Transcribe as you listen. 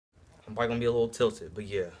I'm probably gonna be a little tilted, but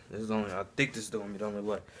yeah, I think this is gonna be the only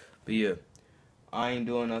way. But yeah, I ain't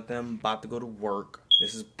doing nothing. I'm about to go to work.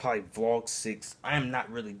 This is probably vlog 6. I am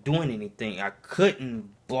not really doing anything. I couldn't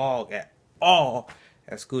vlog at all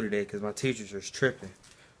at school today because my teachers are tripping.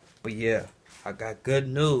 But yeah, I got good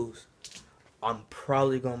news. I'm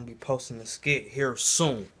probably gonna be posting a skit here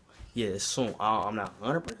soon. Yeah, soon. I'm not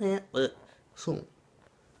 100%, but soon.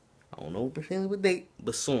 I don't know percent with date,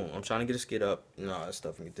 but soon. I'm trying to get a skit up, all that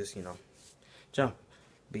stuff, and get this, jump.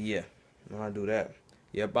 But yeah, when I do that,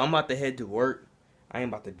 yeah. But I'm about to head to work. I ain't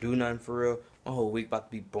about to do nothing for real. My whole week about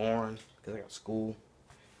to be boring because I got school,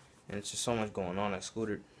 and it's just so much going on at school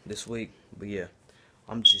this week. But yeah,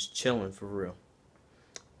 I'm just chilling for real.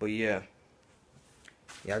 But yeah,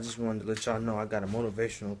 I just wanted to let y'all know I got a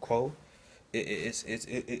motivational quote. You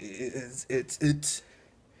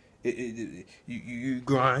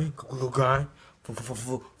grind for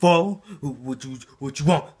what you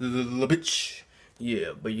want, little bitch.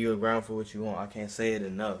 Yeah, but you grind for what you want. I can't say it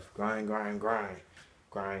enough. Grind. I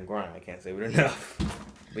can't say it enough.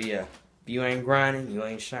 But yeah, if you ain't grinding, you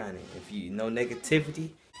ain't shining. If you no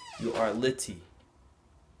negativity, you are litty.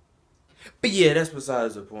 But yeah, that's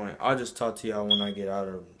besides the point. I'll just talk to y'all when I get out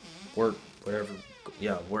of work, whatever.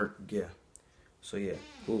 Yeah, work. Yeah. So yeah.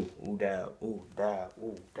 Ooh, dab,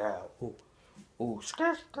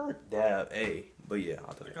 skirt, dab, hey. But yeah,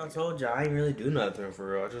 like I told you, I ain't really do nothing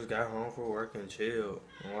for real. I just got home from work and chilled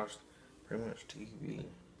and watched pretty much TV.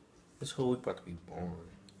 This whole week about to be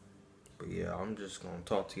boring. But yeah, I'm just gonna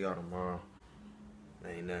talk to y'all tomorrow.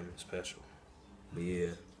 Ain't nothing special. But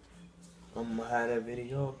yeah, I'm gonna have that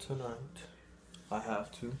video tonight. I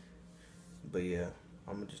have to. But yeah,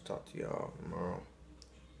 I'm gonna just talk to y'all tomorrow.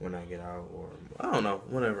 When I get out, or I don't know,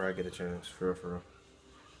 whenever I get a chance, for real.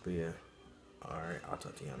 But yeah, alright, I'll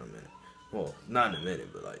talk to y'all in a minute. Well, not in a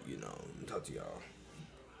minute, but like, talk to y'all.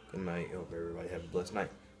 Good night. Hope everybody have a blessed night.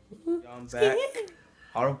 I'm back.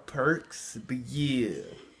 All the perks, but yeah.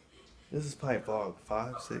 This is probably vlog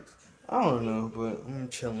 5, 6. I don't know, but I'm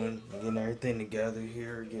chilling, getting everything together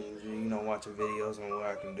here, getting, watching videos on what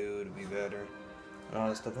I can do to be better, and all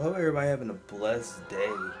that stuff. I hope everybody having a blessed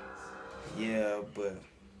day. Yeah, but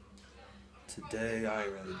today, I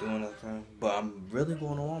ain't really doing nothing, but I'm really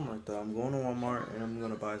going to Walmart, though. I'm going to Walmart, and I'm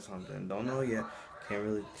going to buy something. Don't know yet. Can't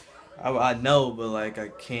really. I know, but, like, I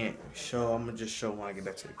can't show. I'm going to just show when I get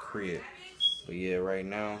back to the crib. But, yeah, right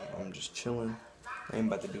now, I'm just chilling. I ain't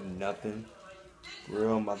about to do nothing. For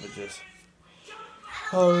real, I'm about to just.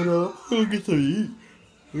 I don't know. I'm going to get something to eat.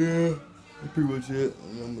 Yeah, that's pretty much it.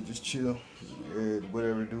 And I'm going to just chill. Ed,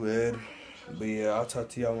 whatever, do Ed. But, yeah, I'll talk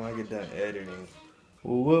to y'all when I get done editing.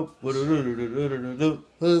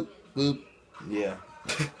 Yeah.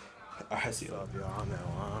 I see all of y'all on that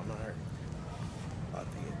one. I'm alright.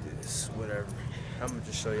 About to get this, whatever. I'm gonna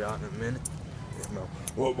just show y'all in a minute.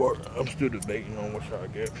 I'm still debating on what y'all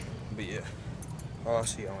get. But yeah. I'll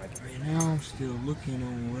see y'all like right now. I'm still looking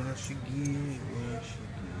on what I should get.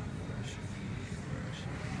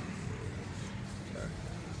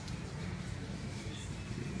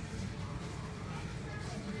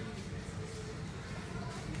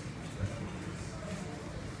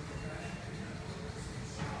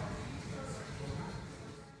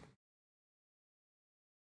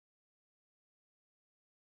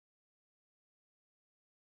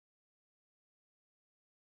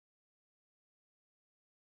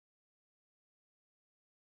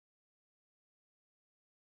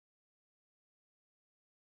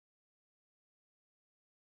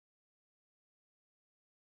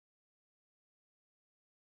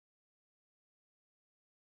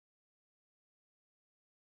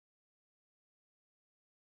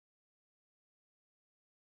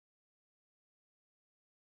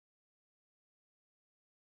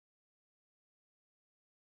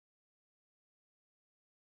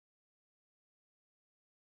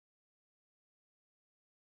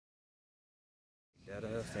 That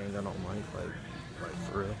ass ain't got no mic, like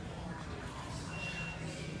for real.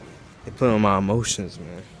 They put on my emotions,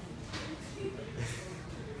 man.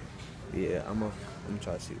 Yeah, I'm gonna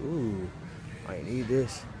try to see. Ooh, I ain't need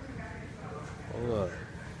this. Hold up.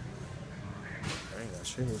 I ain't got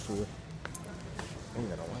shit here for it. I ain't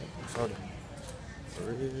got no mic. I'm sorry. For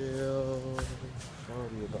real.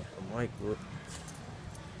 Sorry about the mic, bro.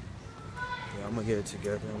 Yeah, I'm gonna get it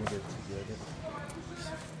together.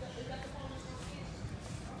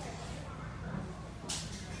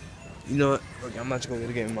 You know what? Okay, I'm not just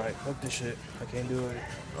gonna get a mic. Fuck this shit. I can't do it.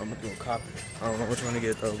 I'm gonna do a copy. I don't know which one to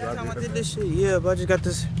get though. But I did this shit. Yeah, but I just got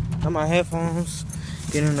this. Got my headphones.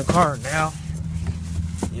 Getting in the car now.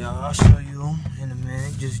 Yeah, I'll show you in a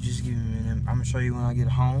minute. Just give me a minute. I'm gonna show you when I get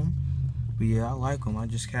home. But yeah, I like them. I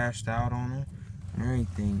just cashed out on them and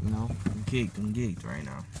everything, you know. I'm geeked right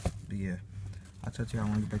now. But yeah, I told you I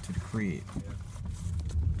want to get back to the crib.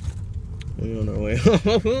 We on our way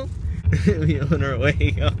home. We on our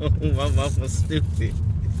way home. My mama's stupid.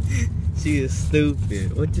 She is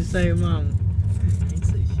stupid. What you say, mom? I ain't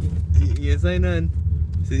say shit. You ain't say nothing?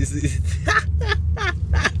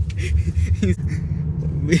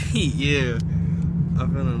 Yeah. I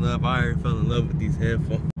fell in love. I already fell in love with these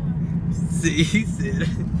headphones. See, he said,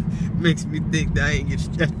 makes me think that I ain't get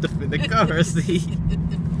strapped up in the car seat.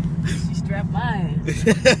 She strapped mine. You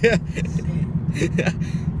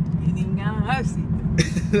ain't even got on her seat.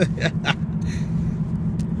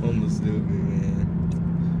 I'm stupid, man.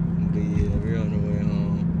 But yeah, we're on the way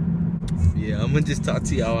home. Yeah, I'm gonna just talk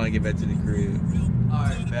to y'all when I get back to the crib.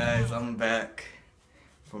 Alright, guys, I'm back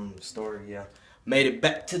from the store. Yeah, made it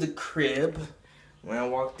back to the crib. When I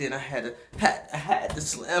walked in, I had to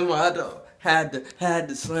slam my door. Had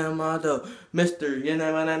to slam my door. Mr. You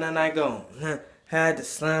know, I go. Had to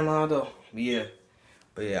slam my door. Yeah.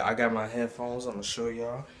 But yeah, I got my headphones. I'm gonna show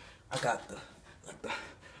y'all. I got the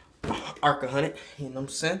ARK100. You know what I'm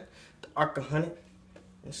saying? The ARK100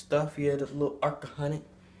 and stuff. Yeah, the little ARK100.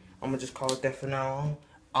 I'm gonna just call it that for now on.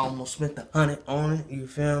 I almost spent the 100 on it. You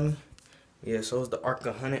feel me? Yeah, so it's the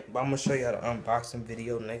ARK100. But I'm gonna show y'all the unboxing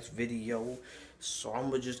video next video. So I'm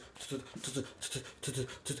gonna just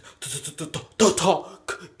talk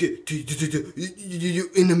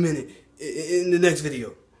in a minute in the next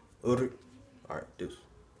video. Alright, dudes.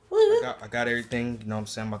 I got everything. You know what I'm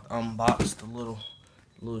saying? I'm about to unbox the little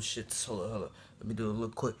shits. Hold up. Let me do a little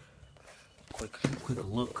quick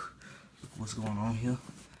look. What's going on here?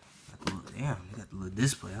 Damn, you got the little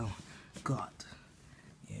display. Oh God.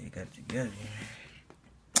 Yeah, you got it together.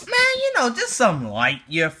 Man, you know, just something light.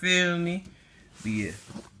 You feel me? But yeah,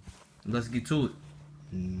 let's get to it.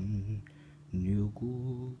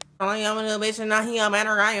 Oh, I'm a little bitch and now he all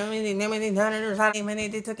better.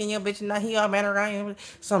 They took in your bitch and now he all better.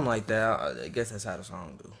 Something like that. I guess that's how the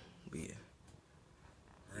song go. But yeah.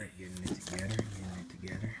 Alright, getting it together.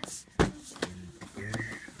 I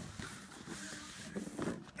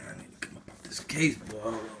need to come up with this case, boy.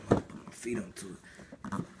 I'm gonna put my feet onto it.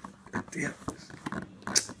 God damn.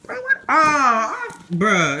 Oh,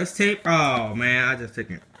 bruh, it's tape. Oh, man, I just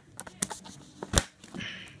took it.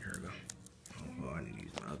 Here we go. Oh, I need to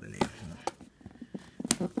use my other nail.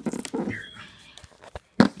 Here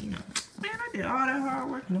we go. Man, I did all that hard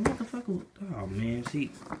work and the motherfucker. Oh, man,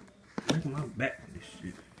 see, breaking my back with this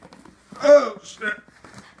shit. Oh, shit.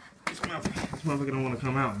 This motherfucker don't want to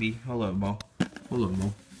come out, B. Hold up, Mo.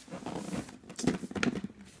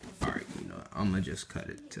 Alright, you know what? I'm gonna just cut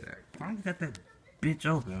it to that. I only got that bitch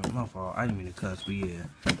open. My fault. I didn't mean to cuss, but yeah.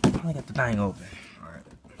 I only got the thing open. Alright.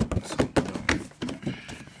 So,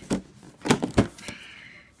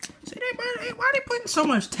 see, why they putting so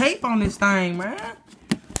much tape on this thing, man?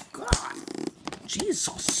 God.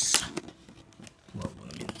 Jesus. Well,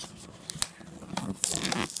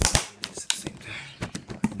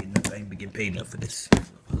 I ain't getting paid enough for this.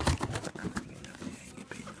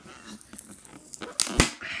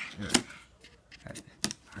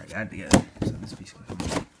 Got together. So this piece can come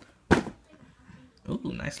out.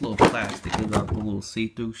 Ooh, nice little plastic. It got the little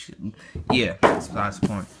see-through shit. Yeah, that's the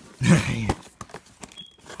point. Yeah.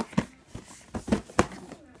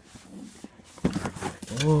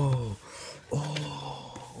 Oh,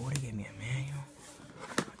 they gave me a manual.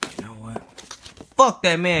 You know what? Fuck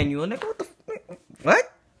that manual, nigga. What the?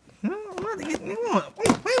 What?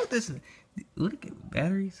 Wait with this. Look at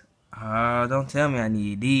batteries. Don't tell me I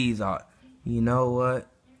need these. You know what?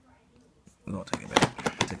 We're gonna take it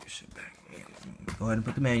back. Take this shit back. Go ahead and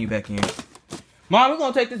put the manual back in. Mom, we're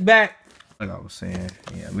gonna take this back. Like I was saying,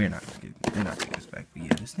 yeah, we're not taking this back. But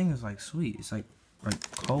yeah, this thing is like sweet. It's like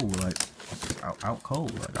cold, like out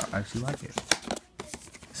cold. Like I actually like it.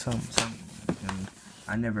 Something.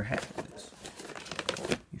 I never had this.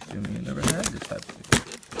 You feel me? I never had this type of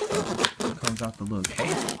thing. It comes out the little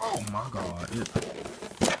case. Oh my God.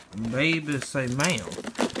 Baby, say ma'am.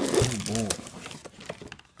 Oh boy.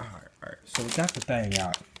 Alright. So we got the thing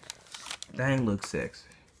out. The thing looks sexy.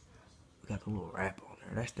 We got the little wrap on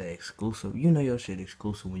there. That's the exclusive. You know your shit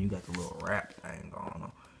exclusive when you got the little wrap thing going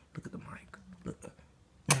on. Look at the mic. Look.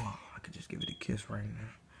 Oh, I could just give it a kiss right now.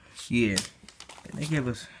 Yeah. And they give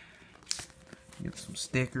us some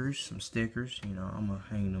stickers. You know, I'm gonna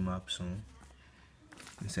hang them up soon.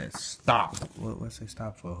 It says stop. What's it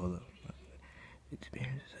stop for? Hold up. It's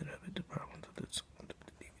being set up at the problems of the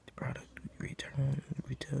product return,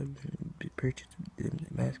 purchase, the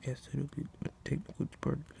mass cast to the technical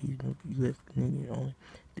support. Please note, U.S. Canadian only.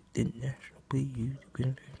 The international, please use the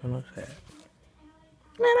credit on our side.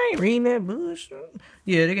 I ain't reading that bullshit.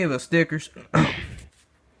 Yeah, they gave us stickers.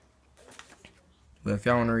 But if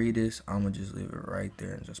y'all want to read this, I'm going to just leave it right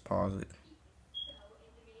there and just pause it.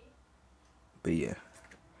 But yeah.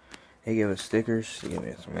 They gave us stickers. They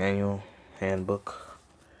gave us a manual, handbook.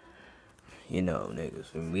 You know,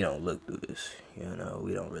 niggas, we don't look through this. You know,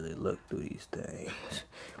 we don't really look through these things.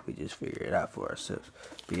 We just figure it out for ourselves.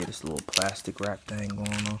 But yeah, this little plastic wrap thing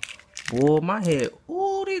going on. Boy, my head.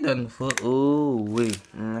 Ooh, they done foot. Ooh, wee.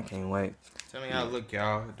 I can't wait. Tell me how it look,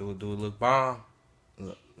 y'all. Do it look bomb?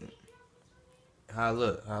 Look. How I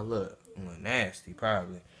look? How I look? I'm look nasty,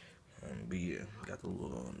 probably. But yeah, got the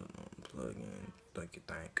little plug in. Thank you.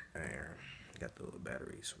 Got the little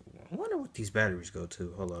batteries. I wonder what these batteries go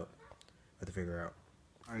to. Hold up. I have to figure out.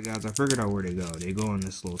 Alright, guys, I figured out where they go. They go in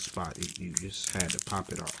this little spot. You just had to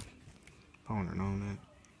pop it off. Ponder on that.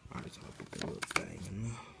 I just want to put that little thing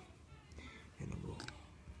in the little.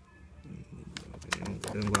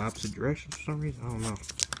 They don't go opposite direction for some reason. I don't know.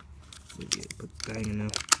 But yeah, put the thing in there.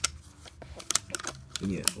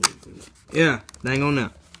 Yeah. Yeah, dang on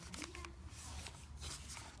there.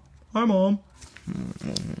 Hi, Mom.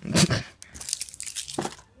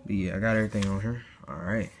 But yeah, I got everything on here.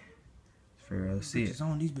 Alright. Let's see it.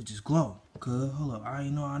 On these bitches glow. Cuz, hold up. I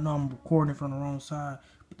know I'm recording from the wrong side,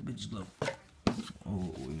 but the bitches glow.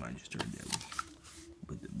 Oh, we might just turn that one.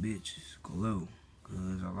 But the bitches glow.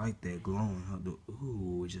 Cuz I like that glowing.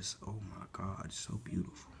 Ooh, just, oh my god, it's so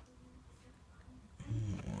beautiful.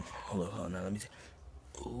 Hold on, now let me see.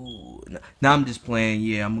 Ooh, now I'm just playing.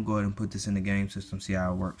 Yeah, I'm gonna go ahead and put this in the game system, see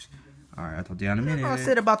how it works. Alright, I'll talk to you in a minute. I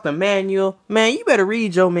said about the manual. Man, you better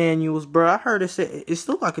read your manuals, bro. I heard it said it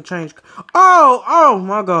still like a change. Oh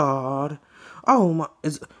my god. Oh my,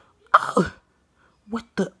 what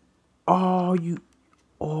the,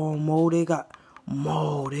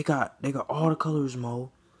 Mo, they got all the colors,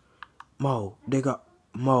 Mo. They got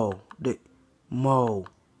Mo.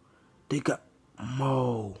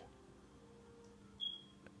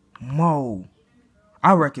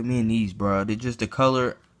 I recommend these, bro. They just the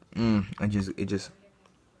color. Bruh,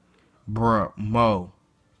 Mo.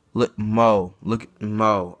 Look at Mo.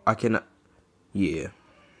 I cannot. Yeah.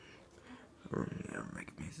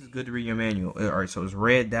 This is good to read your manual. Alright, so it's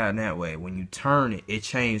red down that way. When you turn it, it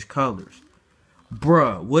changes colors.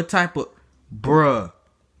 Bruh, what type of. Bruh.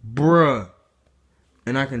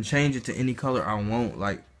 And I can change it to any color I want.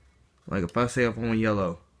 Like if I say if I want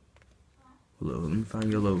yellow. Let me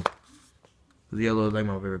find yellow. Because yellow is like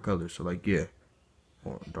my favorite color. So, like, yeah.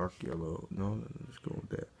 Or dark yellow. No, let's go with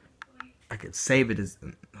that. I could save it as.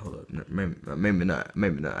 Hold up. Maybe not.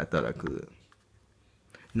 I thought I could.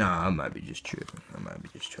 Nah, I might be just tripping.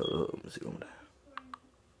 Let's see what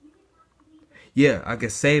yeah, I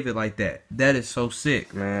could save it like that. That is so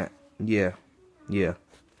sick, man. Yeah. This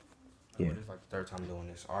is like the third time doing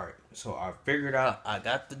this. Alright. So I figured out I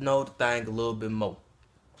got to know the thing a little bit more.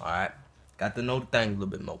 Alright. Got to know the thing a little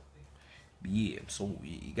bit more. Yeah, so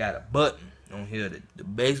you got a button on here, the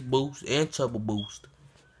bass boost and treble boost.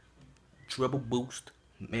 Treble boost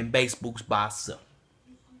and bass boost by itself.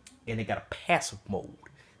 And they got a passive mode.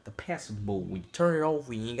 The passive mode, when you turn it off,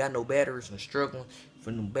 when you ain't got no batteries and struggling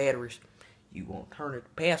for new batteries, you gonna turn it to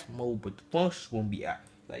passive mode, but the functions won't be out.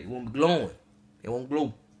 Like, it won't be glowing. It won't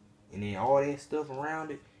glow. And then all that stuff around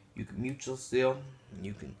it, you can mute yourself. And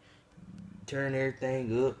you can turn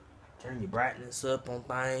everything up. Turn your brightness up on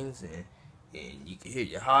things. And you can hear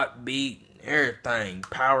your heartbeat and everything.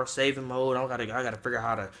 Power saving mode. I gotta figure out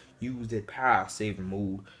how to use that power saving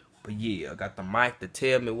mode. But yeah, I got the mic to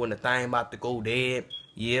tell me when the thing about to go dead.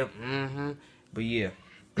 Yeah, But yeah.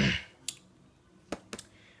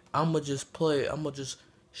 I'ma just play. I'ma just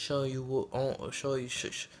show you what on. Show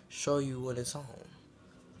you what it's on.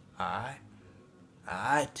 Alright,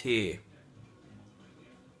 Ted.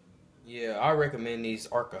 Yeah, I recommend these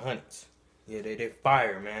ARK100s. Yeah, they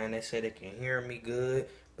fire, man. They say they can hear me good,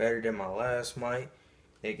 better than my last mic.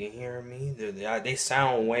 They can hear me. They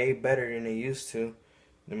sound way better than they used to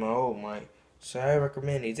than my old mic. So I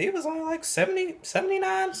recommend these. It was only like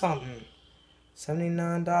 $79 something.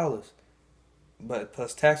 $79. But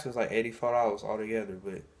plus tax was like $84 altogether.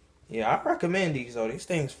 But yeah, I recommend these though. These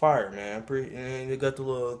things fire, man. And they got the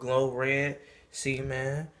little glow red. See,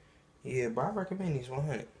 man. Yeah, but I recommend these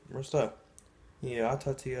 100. Real stuff. Yeah, I'll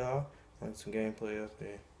talk to y'all. Like some gameplay up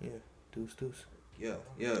there. Yeah, deuce. Yeah,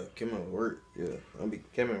 camera work. Yeah, I'll be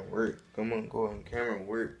camera work. Come on, go on, camera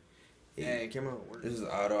work. Yeah, hey, camera work. This is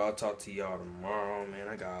Otto. I'll talk to y'all tomorrow, man.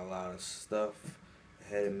 I got a lot of stuff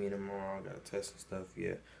ahead of me tomorrow. I got to test and stuff,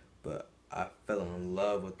 yeah. But I fell in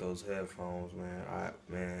love with those headphones,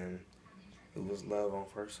 man. It was love on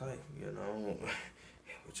first sight, you know.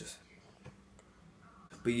 It was just.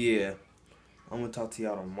 But yeah, I'm gonna talk to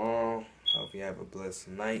y'all tomorrow. Hope you have a blessed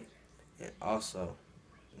night. And also,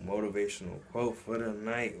 motivational quote for the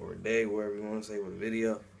night or day, wherever you want to say with a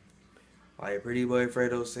video. Like Pretty Boy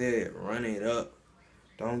Fredo said, run it up.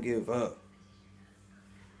 Don't give up.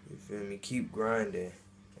 You feel me? Keep grinding.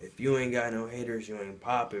 If you ain't got no haters, you ain't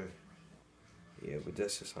popping. Yeah, but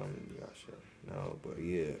that's just something y'all should know. But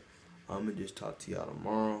yeah, I'm gonna just talk to y'all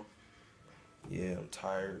tomorrow. Yeah, I'm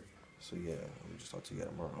tired. So yeah, I'm gonna just talk to y'all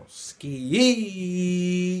tomorrow.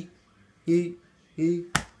 Ski.